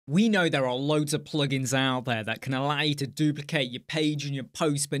We know there are loads of plugins out there that can allow you to duplicate your page and your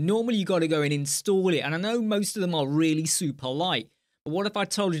post, but normally you got to go and install it. And I know most of them are really super light. But what if I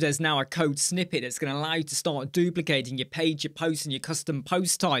told you there's now a code snippet that's going to allow you to start duplicating your page, your posts, and your custom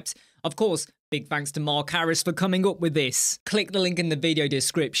post types? Of course, big thanks to Mark Harris for coming up with this. Click the link in the video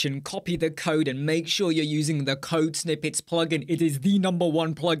description, copy the code, and make sure you're using the Code Snippets plugin. It is the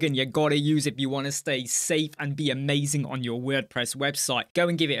 #1 plugin you gotta use if you want to stay safe and be amazing on your WordPress website. Go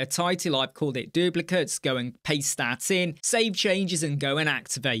and give it a title. I've called it Duplicates. Go and paste that in, save changes, and go and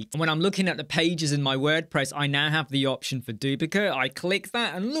activate. And when I'm looking at the pages in my WordPress, I now have the option for duplicate. I click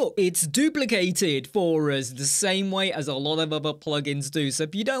that, and look, it's duplicated for us the same way as a lot of other plugins do. So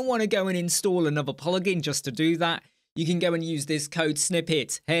if you don't want to go and install another plugin just to do that, you can go and use this code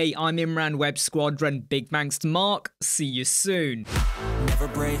snippet. Hey, I'm Imran, Web Squadron. Big thanks to Mark. See you soon. Never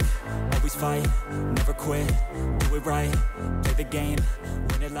break, always fight, never quit, do it right, play the game,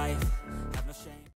 win it life.